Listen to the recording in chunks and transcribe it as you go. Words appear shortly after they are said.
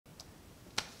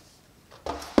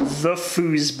the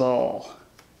foosball.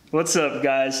 What's up,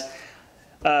 guys?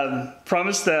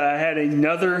 Promised that I had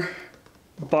another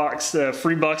box,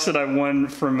 free box that I won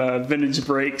from Vintage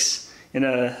Breaks in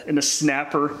a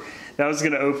snapper that I was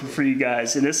going to open for you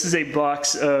guys. And this is a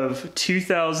box of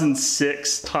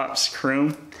 2006 Topps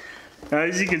Chrome. Now,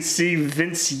 as you can see,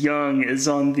 Vince Young is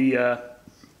on the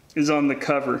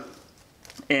cover,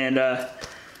 and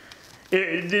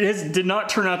it did not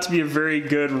turn out to be a very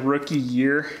good rookie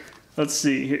year. Let's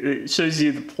see, it shows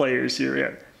you the players here.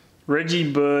 Yeah. Reggie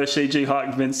Bush, AJ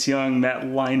Hawk, Vince Young, Matt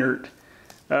Leinart,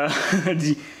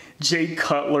 Jay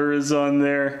Cutler is on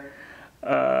there.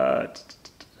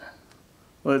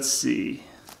 Let's see.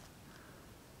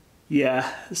 Yeah,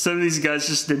 some of these guys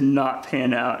just did not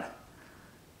pan out.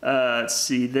 Let's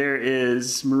see, there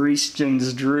is Maurice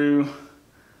Jones-Drew.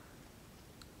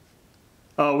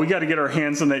 Oh, we got to get our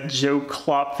hands on that Joe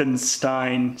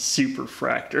Klopfenstein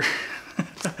Superfractor.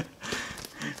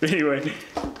 Anyway,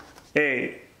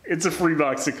 hey, it's a free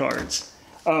box of cards.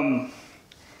 Yeah,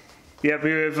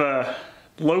 we have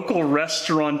local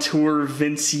restaurateur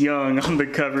Vince Young on the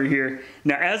cover here.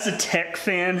 Now, as a Tech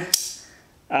fan,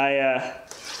 I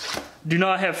do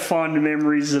not have fond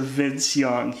memories of Vince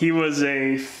Young. He was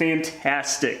a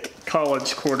fantastic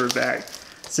college quarterback.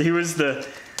 So he was the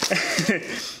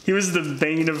he was the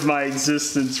bane of my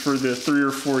existence for the 3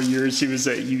 or 4 years he was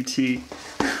at UT.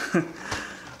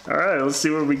 All right, let's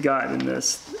see what we got in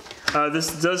this.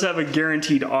 This does have a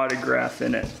guaranteed autograph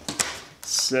in it.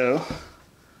 So,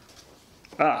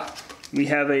 we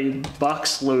have a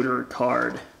box loader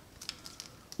card.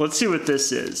 Let's see what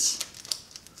this is.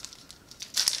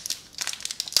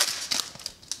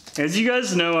 As you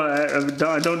guys know,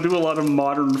 I don't do a lot of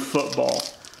modern football.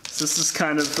 So this is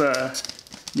kind of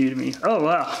new to me. Oh,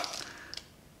 wow.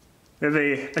 We have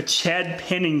a Chad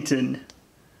Pennington.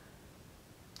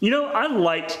 You know, I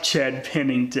liked Chad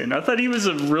Pennington. I thought he was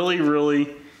a really,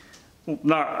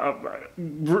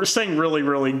 saying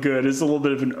really good is a little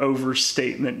bit of an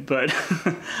overstatement, but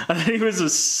I think he was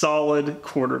a solid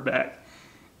quarterback.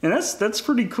 And that's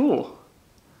pretty cool.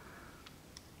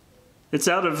 It's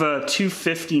out of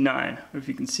 259, if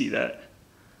you can see that.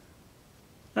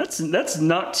 That's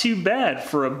not too bad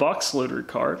for a box loader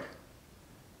card.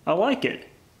 I like it.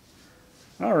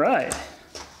 All right.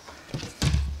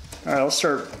 All right, let's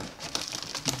start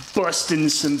busting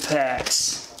some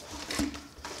packs.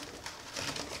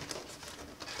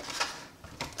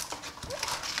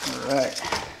 All right.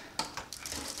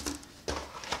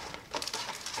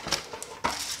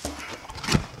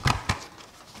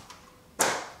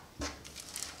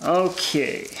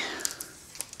 Okay.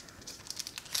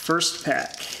 First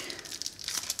pack.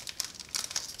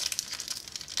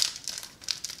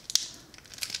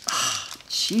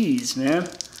 Jeez, man.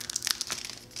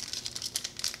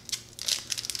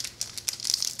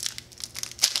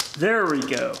 There we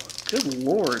go. Good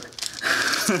Lord.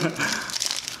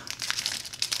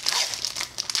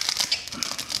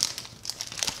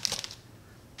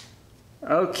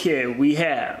 Okay, we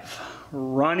have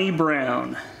Ronnie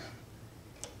Brown,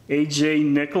 AJ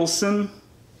Nicholson,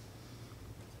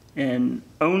 and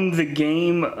Own the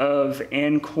Game of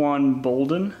Anquan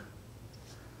Bolden,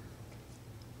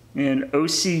 and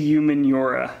O.C.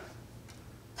 Umenyiora.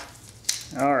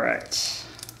 All right.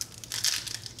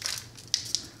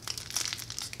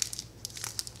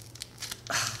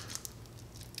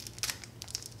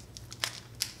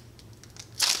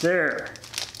 There.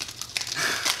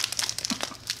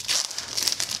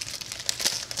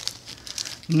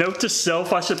 Note to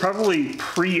self, I should probably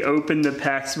pre-open the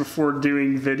packs before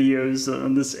doing videos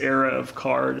on this era of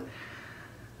card.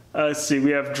 Let's see, we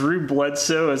have Drew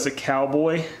Bledsoe as a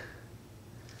Cowboy.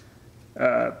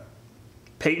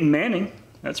 Peyton Manning,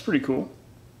 that's pretty cool.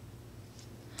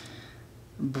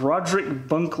 Broderick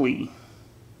Bunkley.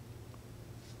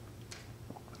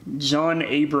 John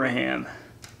Abraham.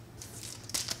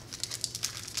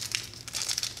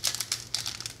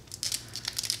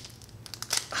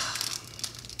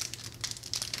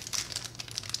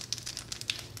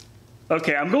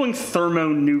 Okay, I'm going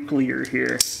thermonuclear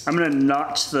here. I'm gonna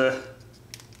notch the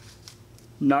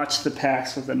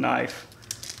packs with a knife.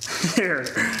 There.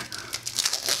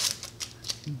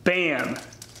 Bam.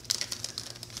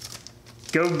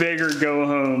 Go big or go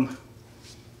home.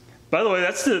 By the way,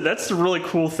 that's the really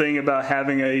cool thing about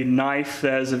having a knife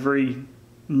that has a very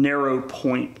narrow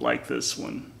point like this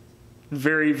one.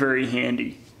 Very, very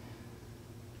handy.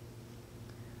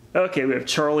 Okay, we have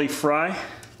Charlie Fry,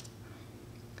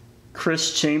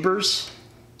 Chris Chambers,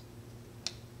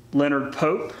 Leonard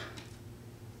Pope,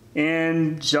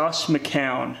 and Josh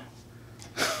McCown.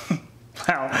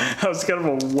 Wow, that was kind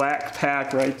of a whack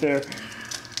pack right there.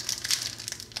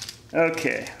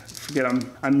 Okay, forget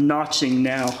I'm notching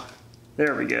now.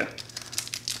 There we go.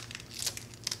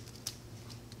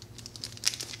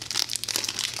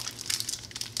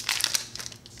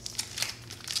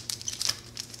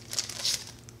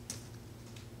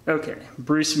 Okay,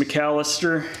 Bruce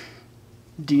McAllister,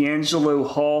 D'Angelo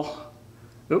Hall.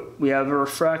 Oh, we have a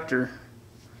refractor.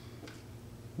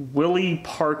 Willie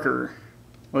Parker.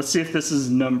 Let's see if this is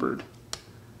numbered.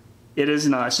 It is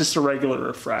not, it's just a regular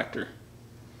refractor.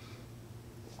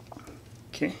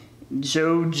 Okay,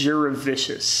 Joe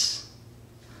Juravicius.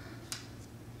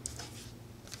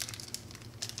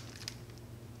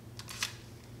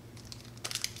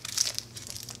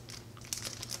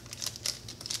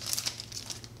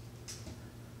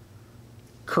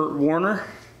 Kurt Warner.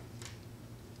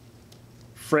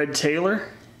 Fred Taylor.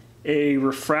 A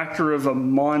refractor of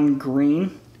Amon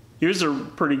Green. He was a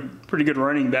pretty good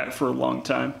running back for a long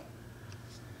time.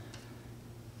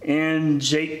 And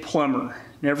Jake Plummer.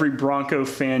 And every Bronco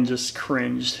fan just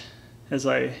cringed as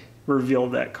I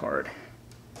revealed that card.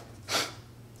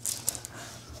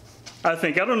 I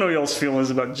don't know y'all's feelings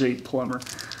about Jake Plummer.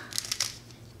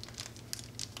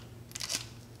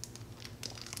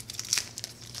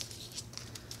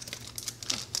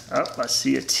 Oh, I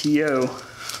see a TO.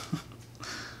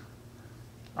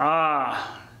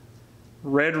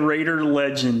 Red Raider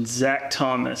legend, Zach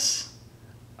Thomas.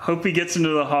 Hope he gets into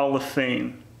the Hall of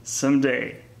Fame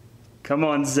someday. Come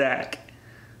on, Zach.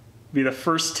 Be the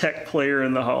first Tech player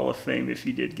in the Hall of Fame if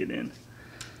he did get in.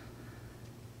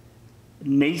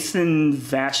 Nathan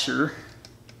Vasher.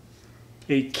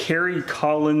 A Kerry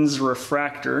Collins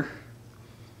refractor.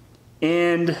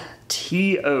 And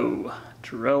T.O.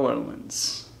 Terrell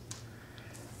Owens.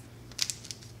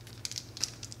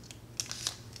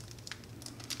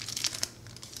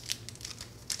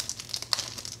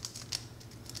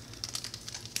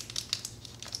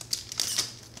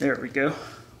 There we go.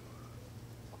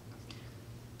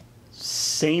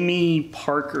 Sammy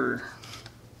Parker.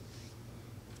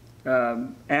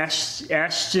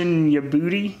 Ashton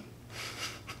Yabuti.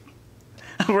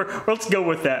 Let's go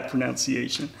with that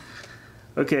pronunciation.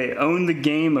 Okay, Own the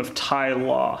Game of Ty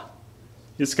Law.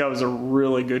 This guy was a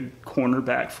really good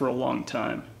cornerback for a long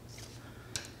time.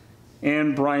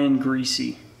 And Brian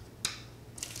Greasy.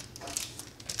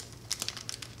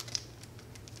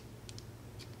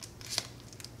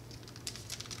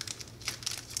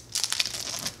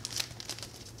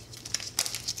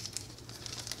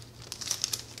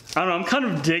 I don't know, I'm kind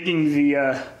of digging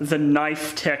the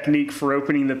knife technique for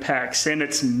opening the packs, and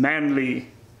it's manly.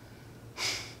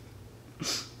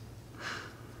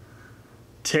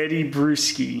 Teddy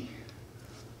Bruschi.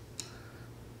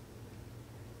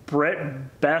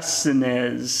 Brett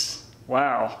Bassinez.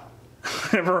 Wow.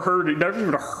 Never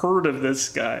even heard of this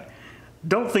guy.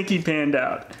 Don't think he panned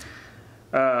out.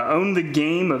 Own the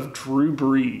Game of Drew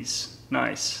Brees.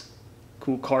 Nice.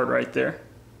 Cool card right there.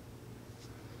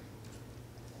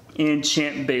 And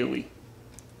Champ Bailey.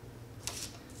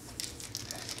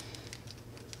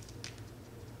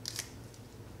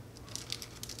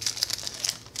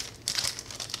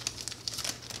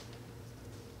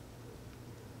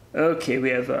 Okay, we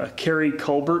have Kerry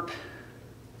Colbert,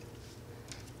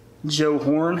 Joe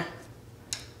Horn,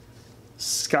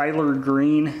 Skylar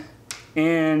Green,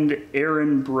 and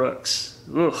Aaron Brooks.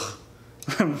 Ugh,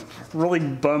 really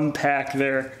bum pack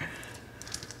there.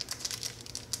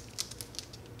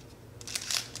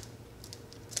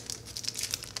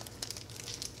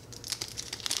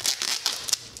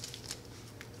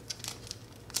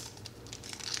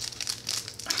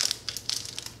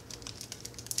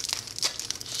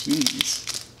 Jeez.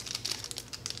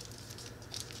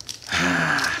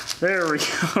 There we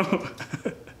go.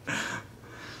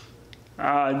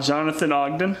 Jonathan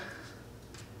Ogden,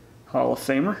 Hall of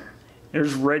Famer.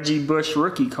 There's Reggie Bush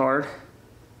rookie card.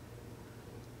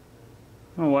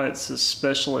 Oh, why it's a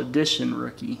special edition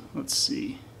rookie. Let's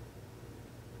see.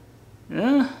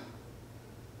 Yeah.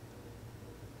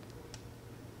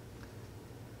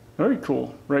 Very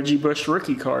cool. Reggie Bush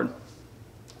rookie card.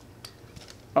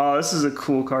 Oh, this is a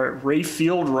cool card.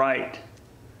 Rayfield Wright.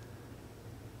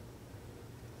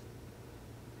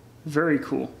 Very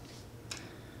cool.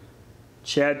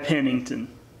 Chad Pennington.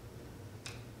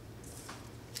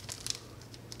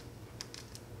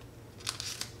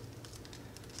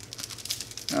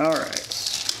 All right.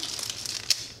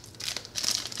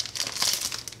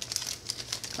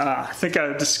 I think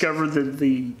I discovered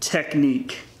the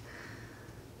technique.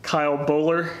 Kyle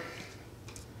Bowler.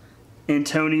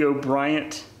 Antonio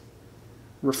Bryant.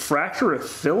 Refractor of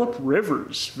Phillip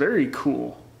Rivers. Very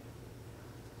cool.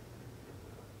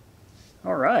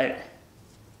 All right.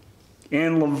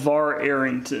 And LeVar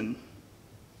Arrington.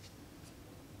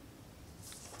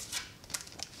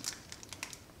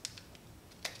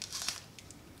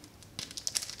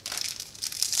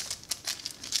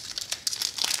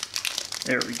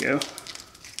 go.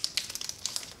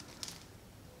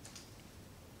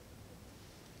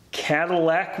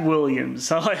 Cadillac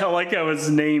Williams. I like how his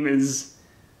nickname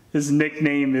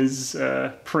is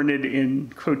printed in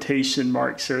quotation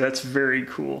marks here. That's very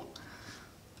cool.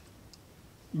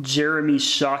 Jeremy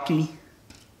Shockey.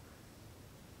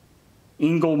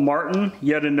 Ingle Martin,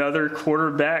 yet another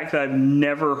quarterback that I've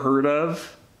never heard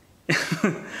of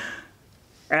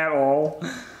at all.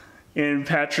 And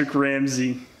Patrick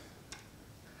Ramsey.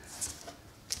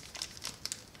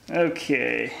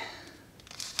 Okay.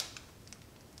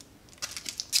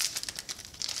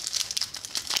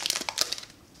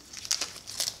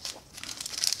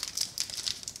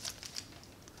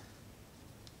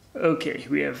 Okay,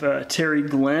 we have Terry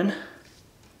Glenn,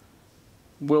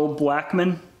 Will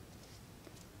Blackman.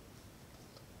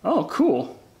 Oh,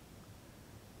 cool.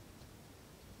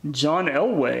 John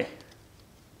Elway.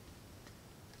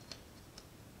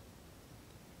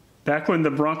 Back when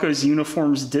the Broncos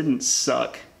uniforms didn't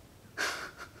suck.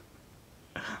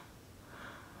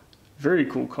 Very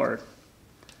cool card.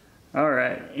 All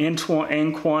right,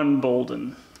 Anquan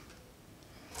Bolden.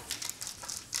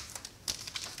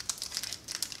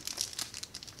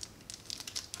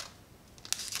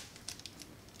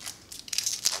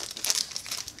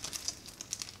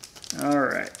 All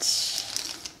right.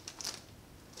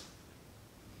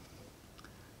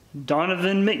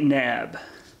 Donovan McNabb.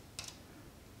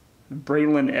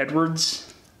 Braylon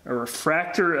Edwards. A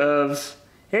refractor of,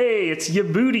 hey, it's your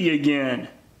booty again.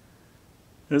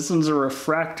 This one's a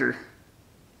refractor.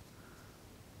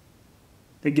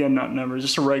 Again, not numbered,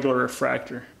 just a regular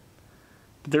refractor.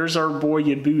 There's our boy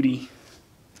Yabuti.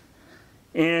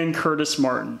 And Curtis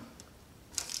Martin.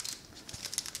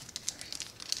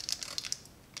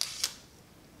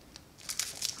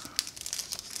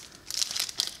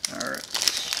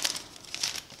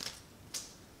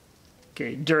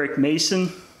 Okay, Derek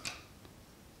Mason,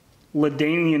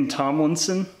 LaDainian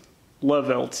Tomlinson, love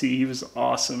LT, he was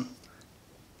awesome.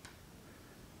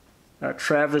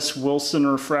 Travis Wilson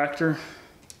refractor,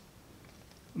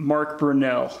 Mark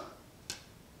Brunell.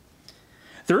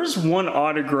 There is one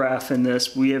autograph in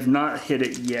this, we have not hit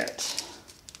it yet.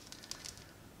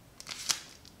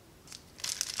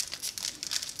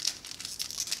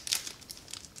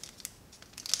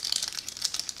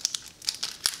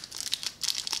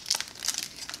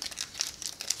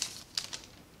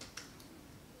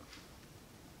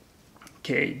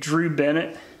 Okay, Drew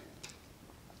Bennett,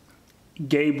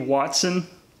 Gabe Watson,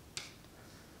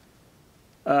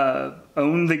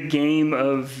 Own the Game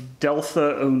of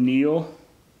Deltha O'Neill.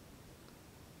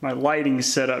 My lighting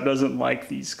setup doesn't like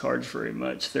these cards very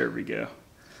much. There we go.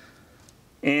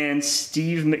 And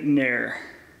Steve McNair.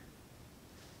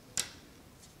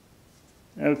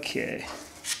 Okay.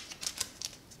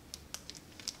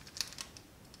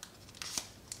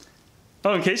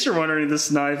 Oh, in case you're wondering,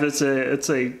 this knife, it's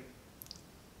a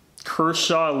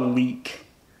Kershaw Leak.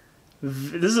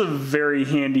 This is a very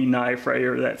handy knife right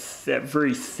here, that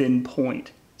very thin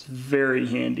point. It's very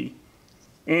handy.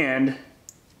 And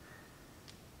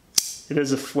it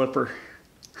is a flipper.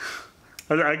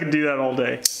 I could do that all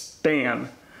day. Bam.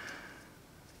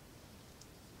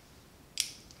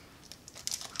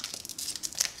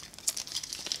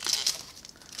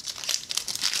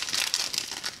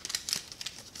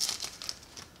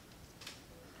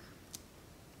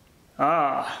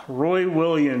 Roy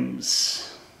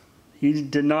Williams. He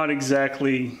did not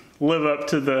exactly live up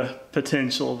to the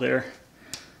potential there.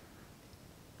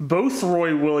 Both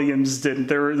Roy Williams didn't.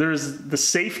 There's the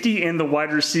safety and the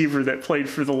wide receiver that played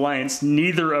for the Lions.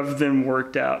 Neither of them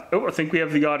worked out. Oh, I think we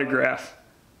have the autograph.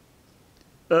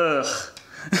 Ugh.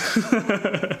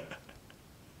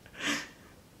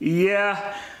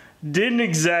 Yeah, didn't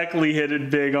exactly hit it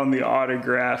big on the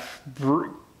autograph.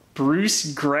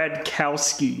 Bruce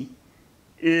Gradkowski.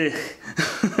 Ugh.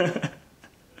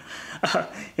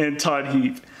 And Todd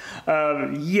Heap.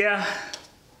 Yeah,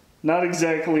 not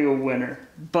exactly a winner,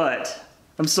 but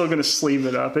I'm still going to sleeve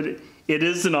it up. It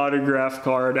is an autograph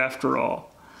card after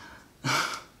all.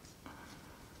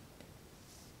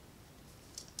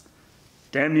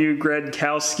 Damn you,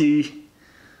 Gradkowski.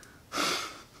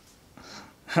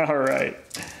 All right.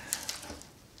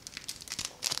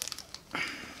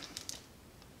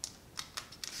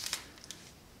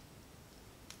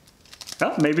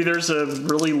 Oh, maybe there's a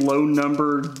really low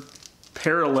numbered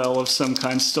parallel of some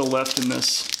kind still left in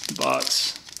this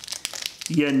box.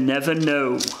 You never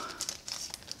know.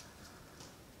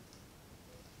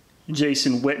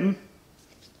 Jason Witten.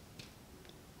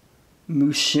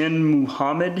 Mushin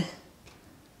Muhammad.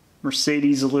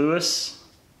 Mercedes Lewis.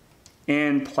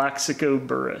 And Plaxico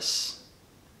Burress.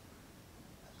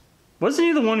 Wasn't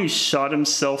he the one who shot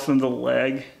himself in the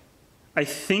leg? I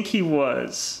think he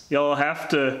was. Y'all have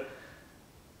to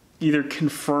either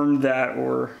confirm that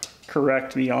or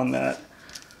correct me on that.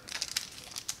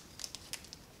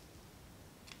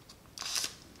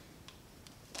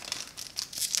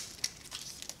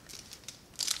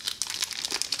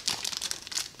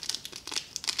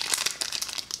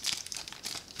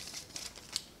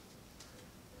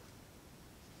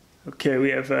 Okay, we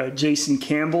have Jason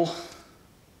Campbell,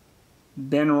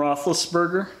 Ben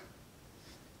Roethlisberger,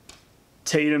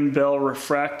 Tatum Bell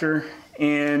Refractor,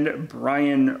 and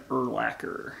Brian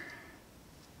Urlacher.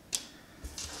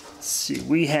 Let's see,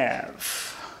 we have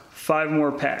 5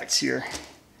 more packs here.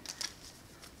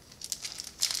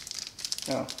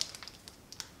 Oh,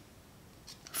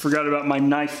 forgot about my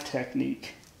knife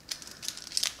technique.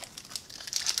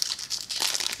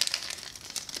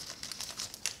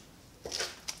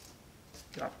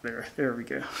 There we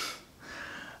go.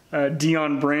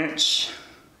 Deion Branch,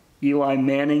 Eli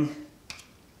Manning,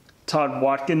 Todd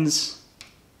Watkins,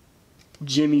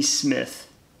 Jimmy Smith.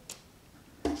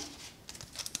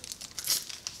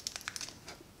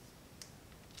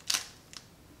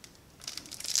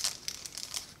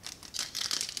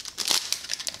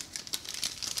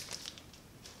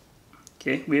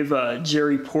 Okay, we have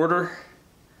Jerry Porter,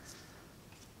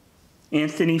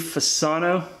 Anthony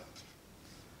Fasano,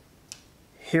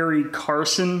 Harry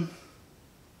Carson,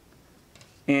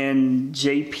 and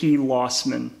J.P.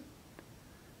 Lossman.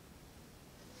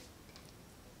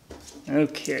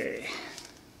 Okay.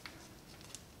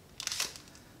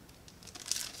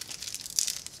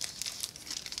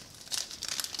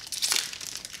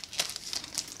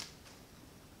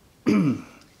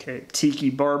 Okay, Tiki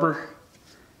Barber,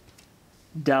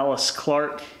 Dallas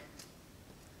Clark.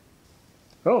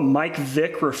 Oh, Mike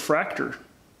Vick Refractor.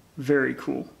 Very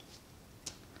cool.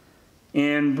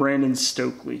 And Brandon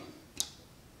Stokely.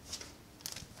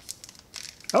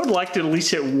 I would like to at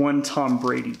least hit one Tom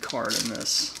Brady card in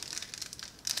this.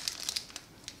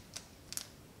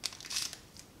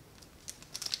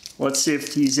 Let's see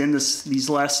if he's in these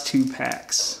last 2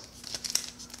 packs.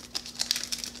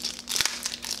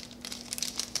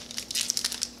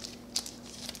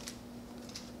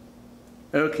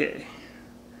 Okay.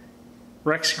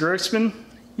 Rex Grossman.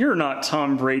 You're not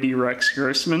Tom Brady, Rex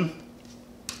Grossman.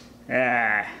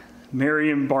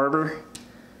 Marion Barber,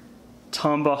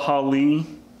 Tamba Hali,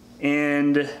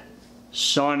 and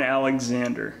Sean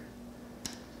Alexander.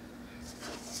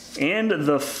 And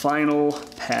the final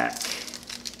pack.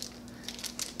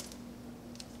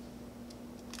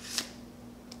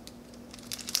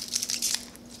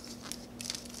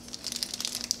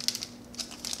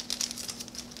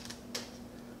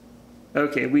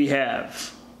 Okay, we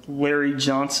have Larry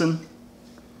Johnson,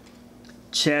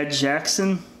 Chad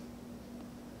Jackson,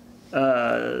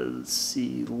 let's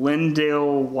see,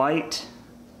 Lindale White,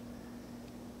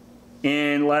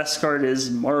 and last card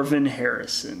is Marvin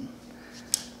Harrison.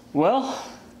 Well,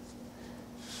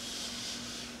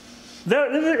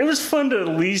 it was fun to at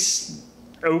least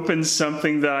open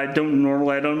something that I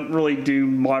don't really do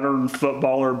modern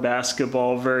football or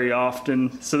basketball very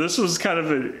often. So this was kind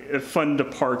of a fun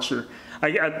departure.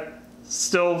 The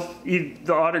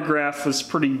autograph was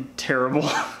pretty terrible.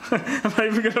 I'm not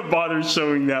even going to bother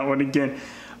showing that one again.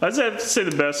 I'd have to say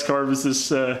the best card was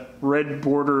this red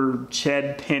border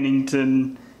Chad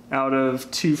Pennington out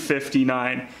of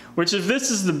 259, which if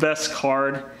this is the best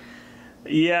card,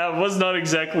 yeah, it was not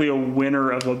exactly a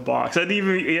winner of a box. It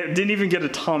didn't even get a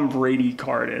Tom Brady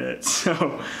card in it.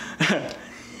 So,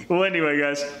 well, anyway,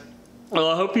 guys, well,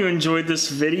 I hope you enjoyed this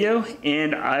video,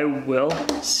 and I will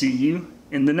see you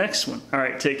in the next one. All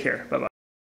right, take care. Bye-bye.